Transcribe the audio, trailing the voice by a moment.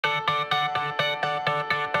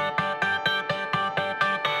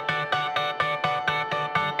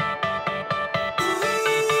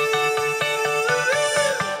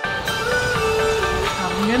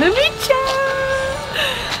gonna meet ya!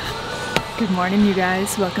 Good morning, you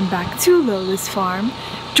guys. Welcome back to Lola's farm.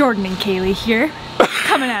 Jordan and Kaylee here,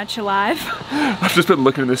 coming at you live. I've just been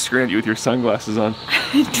looking at this screen at you with your sunglasses on.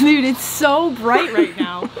 Dude, it's so bright right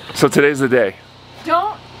now. So today's the day.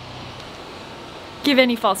 Don't give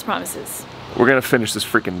any false promises. We're gonna finish this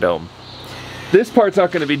freaking dome. This part's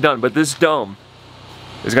not gonna be done, but this dome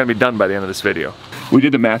is gonna be done by the end of this video. We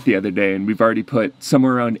did the math the other day and we've already put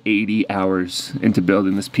somewhere around 80 hours into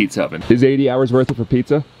building this pizza oven. Is 80 hours worth it for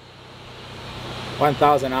pizza?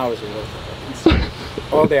 1,000 hours worth of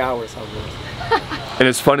it. All the hours are worth it. And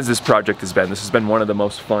as fun as this project has been one of the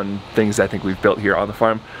most fun things I think we've built here on the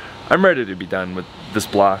farm. I'm ready to be done with this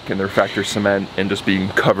block and the refractory cement and just being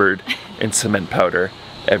covered in cement powder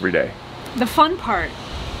every day. The fun part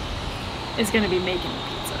is gonna be making the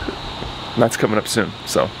pizza. And that's coming up soon,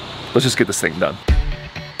 so let's just get this thing done.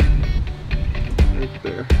 Right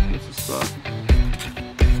there, that's the spot.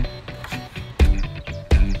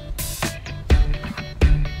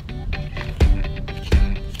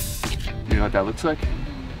 You know what that looks like?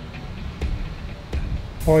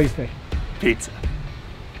 What is it? Pizza.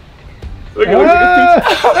 Look, it looks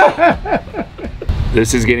like a pizza.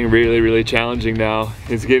 This is getting really challenging now.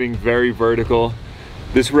 It's getting very vertical.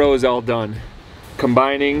 This row is all done.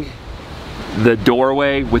 Combining the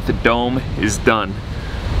doorway with the dome is done.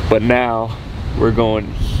 But now we're going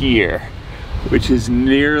here, which is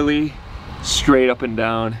nearly straight up and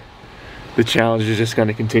down. The challenge is just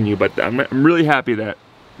gonna continue, but I'm really happy that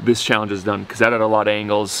this challenge is done because that had a lot of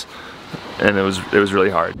angles and it was really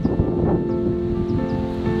hard.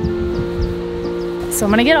 So I'm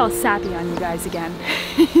gonna get all sappy on you guys again.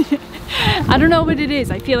 I don't know what it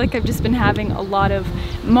is. I feel like I've just been having a lot of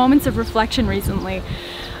moments of reflection recently,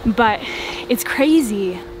 but it's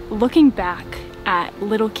crazy looking back at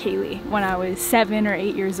little Kaylee when I was 7 or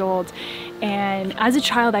 8 years old. And as a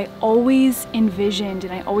child, I always envisioned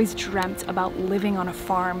and I always dreamt about living on a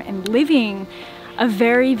farm and living a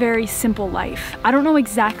very simple life. I don't know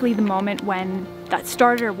exactly the moment when that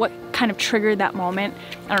started or what kind of triggered that moment.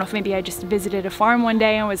 I don't know if maybe I just visited a farm one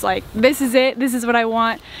day and was like, this is it, this is what I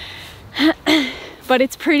want. But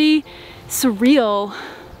it's pretty surreal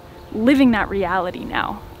living that reality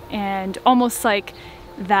now, and almost like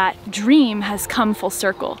that dream has come full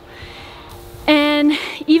circle. And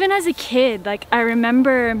even as a kid, like I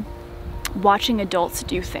remember watching adults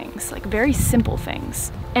do things, like very simple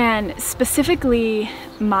things. And specifically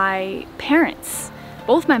my parents,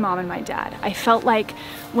 both my mom and my dad, I felt like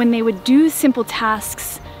when they would do simple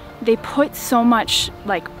tasks, they put so much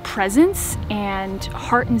like presence and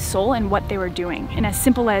heart and soul in what they were doing. And as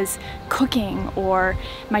simple as cooking, or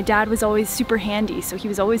my dad was always super handy, so he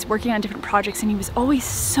was always working on different projects and he was always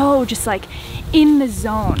so just like in the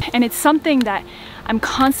zone. And it's something that I'm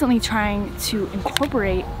constantly trying to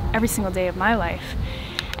incorporate every single day of my life.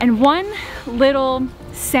 And one little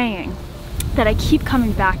saying that I keep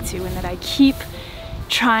coming back to and that I keep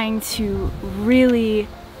trying to really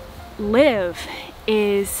live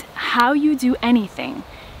is, how you do anything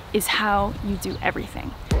is how you do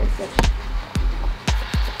everything.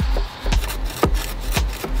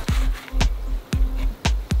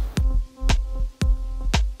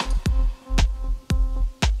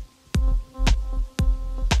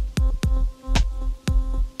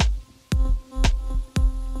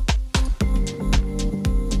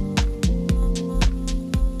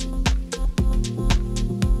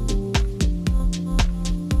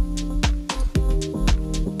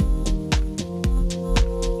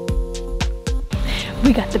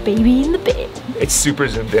 We got the baby in the bed. It's super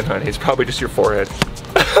zoomed in, honey. It's probably just your forehead.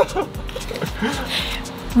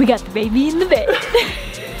 We got the baby in the bed.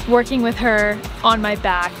 Working with her on my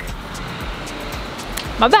back.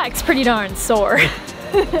 My back's pretty darn sore.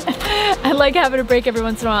 I like having a break every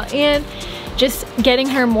once in a while, and just getting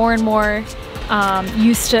her more and more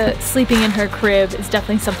used to sleeping in her crib is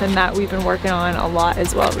definitely something that we've been working on a lot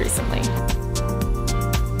as well recently.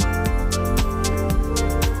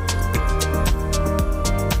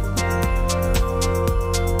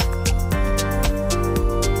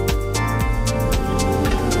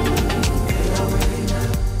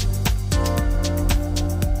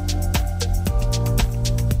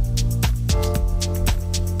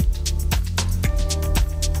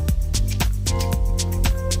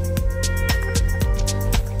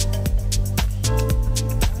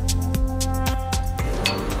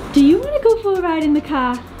 Do you want to go for a ride in the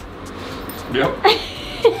car? Yep.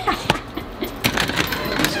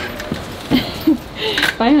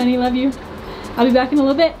 Bye, honey. Love you. I'll be back in a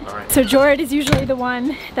little bit. All right. So Jared is usually the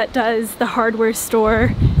one that does the hardware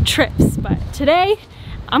store trips, but today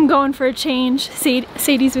I'm going for a change.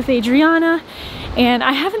 Sadie's with Adriana, and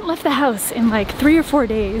I haven't left the house in like 3 or 4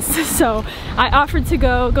 days. So I offered to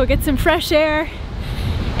go get some fresh air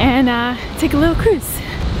and take a little cruise.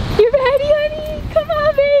 You ready, honey? Come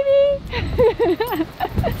on, baby.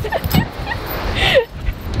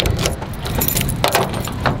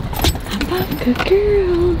 Good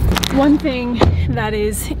girl. One thing that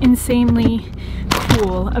is insanely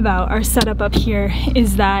cool about our setup up here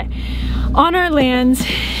is that on our lands,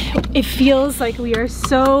 it feels like we are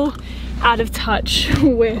so out of touch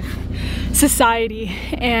with society,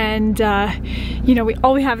 and you know,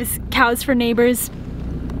 all we have is cows for neighbors,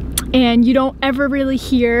 and you don't ever really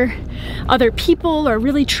hear other people or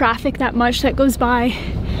really traffic that much that goes by.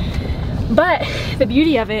 But the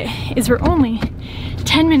beauty of it is we're only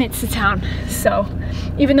 10 minutes to town, so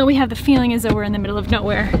even though we have the feeling as though we're in the middle of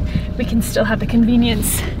nowhere, we can still have the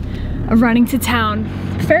convenience of running to town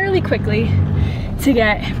fairly quickly to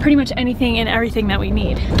get pretty much anything and everything that we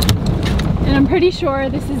need. And I'm pretty sure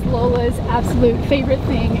this is Lola's absolute favorite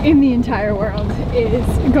thing in the entire world, is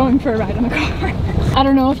going for a ride in the car. I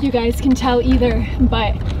don't know if you guys can tell either,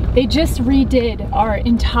 but they just redid our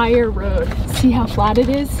entire road. See how flat it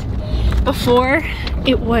is? Before,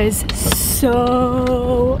 it was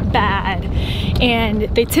so bad, and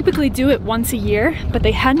they typically do it once a year, but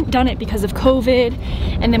they hadn't done it because of COVID,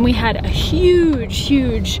 and then we had a huge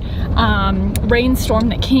rainstorm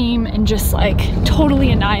that came and just like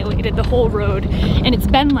totally annihilated the whole road, and it's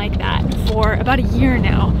been like that for about a year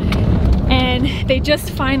now. And they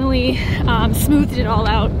just finally smoothed it all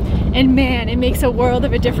out, and man, it makes a world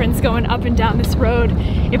of a difference going up and down this road.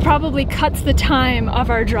 It probably cuts the time of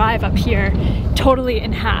our drive up here totally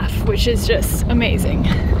in half, which is just amazing.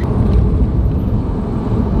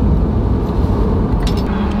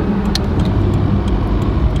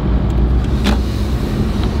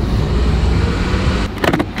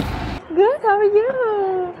 Good, how are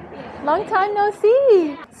you? Long time no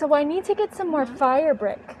see. So I need to get some more fire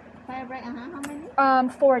brick. How many?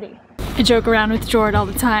 40. I joke around with Jord all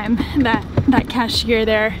the time that cashier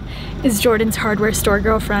there is Jordan's hardware store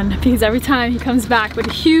girlfriend, because every time he comes back with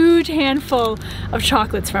a huge handful of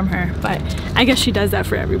chocolates from her. But I guess she does that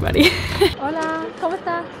for everybody. Hola, ¿cómo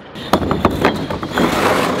está?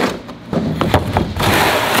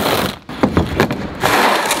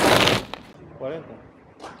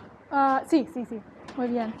 Sí. Muy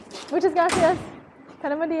bien. Muchas gracias.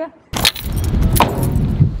 Cada buen día.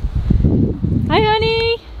 Hi,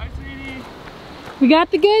 honey. Hi, sweetie. We got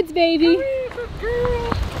the goods, baby.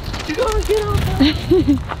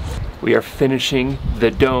 We are finishing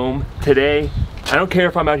the dome today. I don't care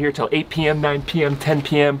if I'm out here till 8 p.m., 9 p.m., 10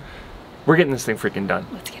 p.m. We're getting this thing freaking done.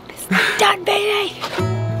 Let's get this done, baby.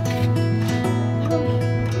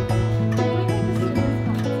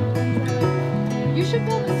 You should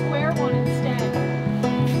build a square one instead.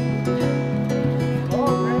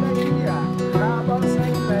 Oh, great idea. How about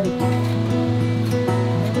saying like,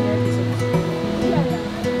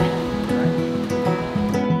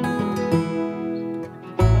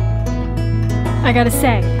 I gotta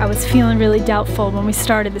say, I was feeling really doubtful when we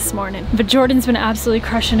started this morning, but Jordan's been absolutely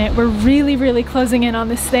crushing it. We're really closing in on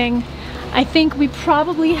this thing. I think we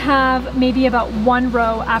probably have maybe about 1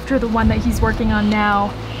 row after the one that he's working on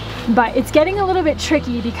now, but it's getting a little bit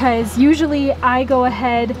tricky because usually I go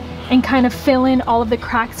ahead and kind of fill in all of the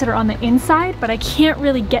cracks that are on the inside, but I can't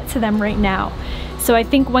really get to them right now. So I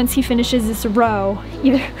think once he finishes this row,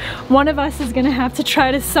 either one of us is gonna have to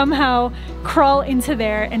try to somehow crawl into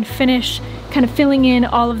there and finish kind of filling in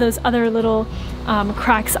all of those other little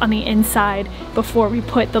cracks on the inside before we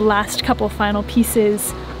put the last couple final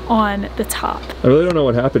pieces on the top. I really don't know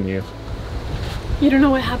what happened to you. You don't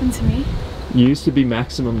know what happened to me? You used to be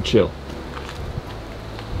maximum chill.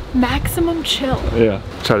 Maximum chill? Yeah.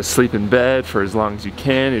 Try to sleep in bed for as long as you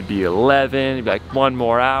can. It'd be 11, it'd be like 1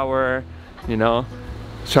 more hour, you know?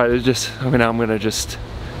 Try to just, I'm gonna just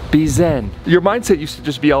be zen. Your mindset used to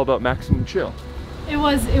just be all about maximum chill. It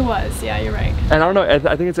was, yeah, you're right. And I don't know, I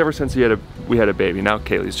think it's ever since we had a baby. Now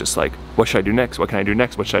Kaylee's just like, what should I do next? What can I do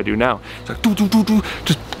next? What should I do now? It's like, do,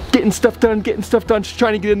 just getting stuff done, just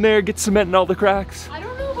trying to get in there, get cement in all the cracks. I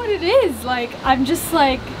don't know what it is, like, I'm just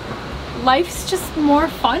like, life's just more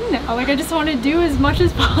fun now. Like, I just want to do as much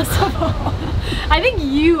as possible. I think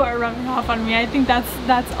you are rubbing off on me. I think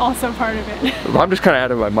that's also part of it. I'm just kind of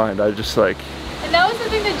out of my mind. I just like... And that was the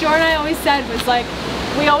thing that Jordan and I always said was like,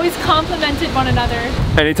 We always complimented one another.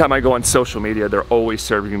 Anytime I go on social media, they're always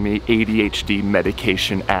serving me ADHD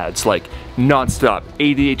medication ads, like nonstop.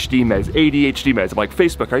 ADHD meds, ADHD meds. I'm like,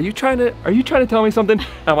 Facebook, are you trying to tell me something? And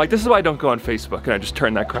I'm like, this is why I don't go on Facebook, and I just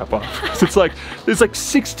turn that crap off. So it's like, there's like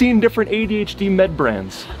 16 different ADHD med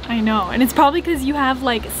brands. I know, and it's probably because you have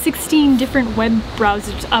like 16 different web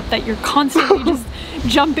browsers up that you're constantly just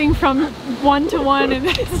jumping from one to one, and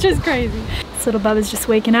it's just crazy. This little bub is just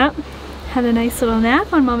waking up. Had a nice little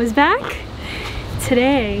nap on Mama's back.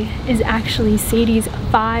 Today is actually Sadie's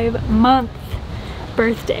 5-month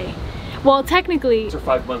birthday. Well, technically, It's her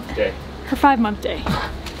 5-month day. her 5-month day.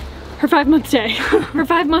 Her 5-month day. Her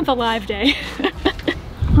 5-month alive day.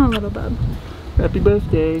 Oh, little bub. Happy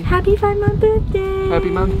birthday. Happy 5-month birthday. Happy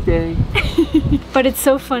month day. But it's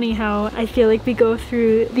so funny how I feel like we go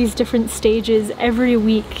through these different stages every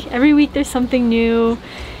week. Every week there's something new.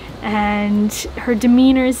 And her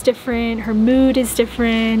demeanor is different, her mood is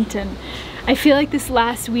different, and I feel like this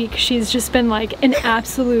last week she's just been like an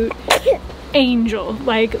absolute angel.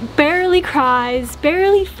 Like, barely cries,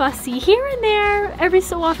 barely fussy, here and there, every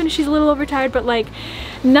so often she's a little overtired, but like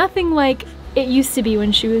nothing like it used to be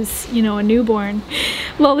when she was, you know, a newborn.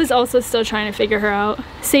 Lola's also still trying to figure her out.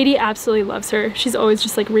 Sadie absolutely loves her. She's always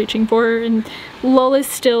just like reaching for her, and Lola's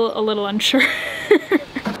still a little unsure.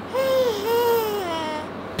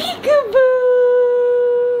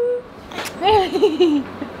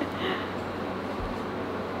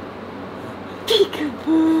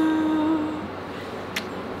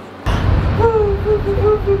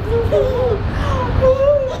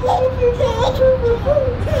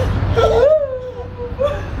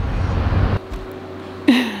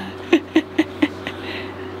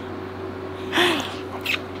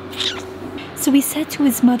 So he said to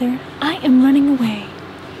his mother, "I am running away."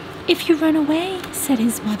 "If you run away," said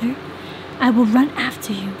his mother, "I will run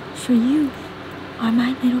after you, for you are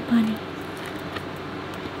my little bunny."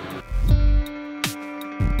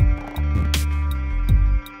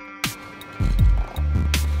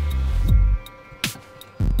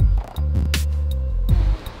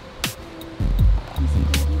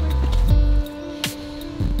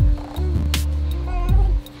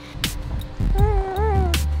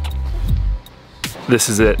 This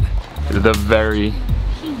is it, the very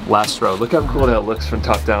last row. Look how cool that looks from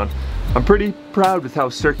top down. I'm pretty proud with how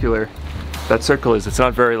circular that circle is. It's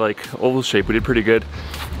not very like oval shape. We did pretty good.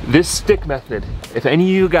 This stick method, if any of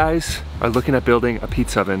you guys are looking at building a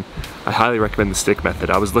pizza oven, I highly recommend the stick method.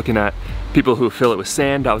 I was looking at people who fill it with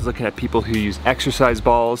sand. I was looking at people who use exercise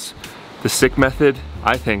balls. The stick method,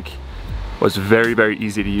 I think, was very, very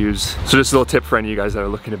easy to use. So just a little tip for any of you guys that are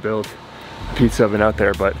looking to build a pizza oven out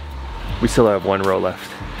there, but we still have one row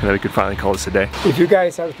left, and then we could finally call this a day. If you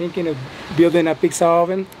guys are thinking of building a pizza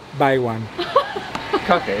oven, buy one.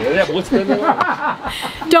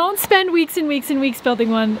 Don't spend weeks and weeks and weeks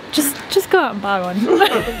building one. Just go out and buy one.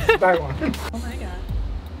 Buy one. Oh my god.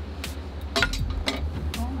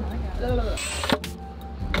 Oh my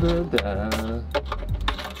god.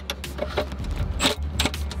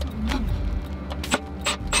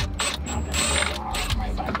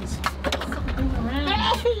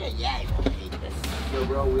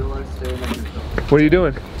 What are you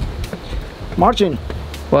doing? Marching,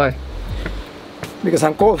 Why? because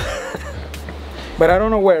I'm cold. But I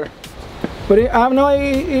don't know where. But I know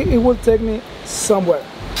it will take me somewhere.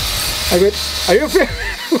 Are you okay?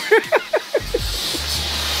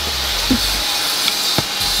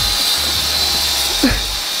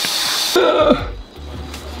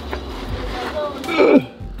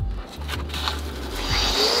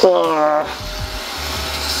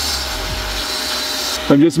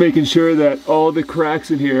 I'm just making sure that all the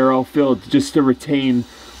cracks in here are all filled just to retain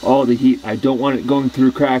all the heat. I don't want it going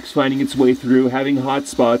through cracks, finding its way through, having hot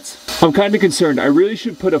spots. I'm kind of concerned. I really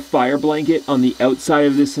should put a fire blanket on the outside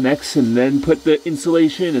of this next and then put the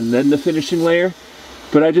insulation and then the finishing layer.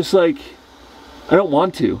 But I don't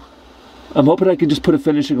want to. I'm hoping I can just put a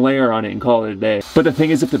finishing layer on it and call it a day. But the thing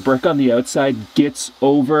is, if the brick on the outside gets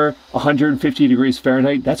over 150 degrees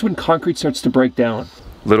Fahrenheit, that's when concrete starts to break down.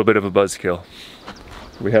 A little bit of a buzzkill.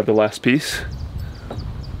 We have the last piece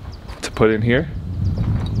to put in here,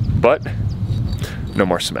 but no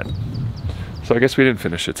more cement. So I guess we didn't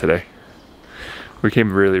finish it today. We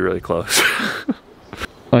came really, really close.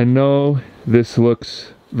 I know this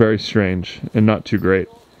looks very strange and not too great,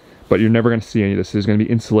 but you're never gonna see any of this. There's gonna be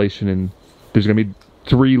insulation and there's gonna be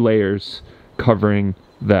 3 layers covering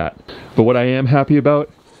that. But what I am happy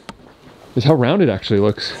about is how round it actually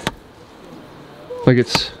looks. Like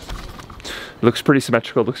it looks pretty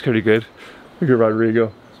symmetrical, looks pretty good. Look at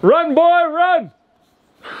Rodrigo. Run, boy, run!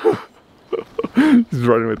 He's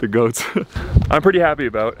running with the goats. I'm pretty happy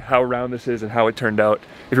about how round this is and how it turned out.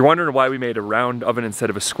 If you're wondering why we made a round oven instead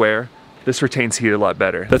of a square, this retains heat a lot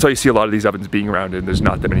better. That's why you see a lot of these ovens being rounded and there's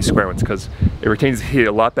not that many square ones, because it retains heat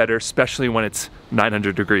a lot better, especially when it's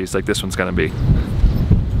 900 degrees like this one's gonna be.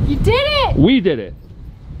 You did it! We did it!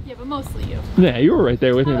 Yeah, but mostly you. Yeah, you were right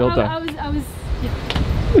there with me the whole time. I was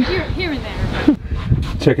yeah, here and there.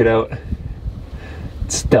 Check it out.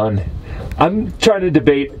 It's done. I'm trying to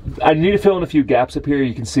debate. I need to fill in a few gaps up here.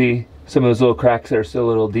 You can see some of those little cracks that are still a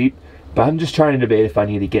little deep. But I'm just trying to debate if I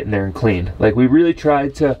need to get in there and clean. Like, we really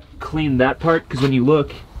tried to clean that part, because when you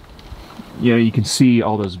look, you know, you can see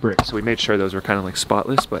all those bricks. So we made sure those were kind of like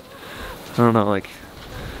spotless, but I don't know, like,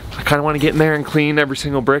 I kind of want to get in there and clean every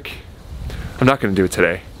single brick. I'm not going to do it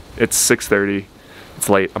today. It's 6:30. It's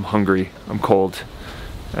late. I'm hungry. I'm cold.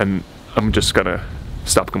 And I'm just going to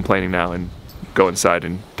stop complaining now and go inside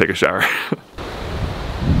and take a shower.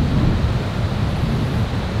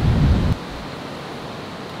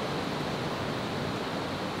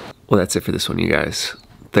 Well, that's it for this one, you guys.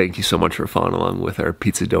 Thank you so much for following along with our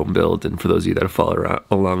pizza dome build, and for those of you that have followed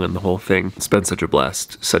along on the whole thing. It's been such a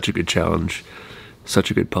blast, such a good challenge, such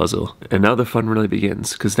a good puzzle. And now the fun really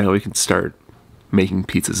begins, because now we can start making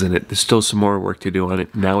pizzas in it. There's still some more work to do on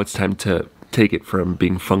it. Now it's time to take it from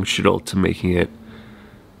being functional to making it,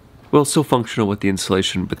 well, still functional with the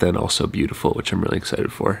installation, but then also beautiful, which I'm really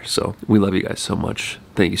excited for. So we love you guys so much.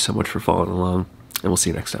 Thank you so much for following along, and we'll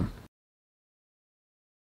see you next time.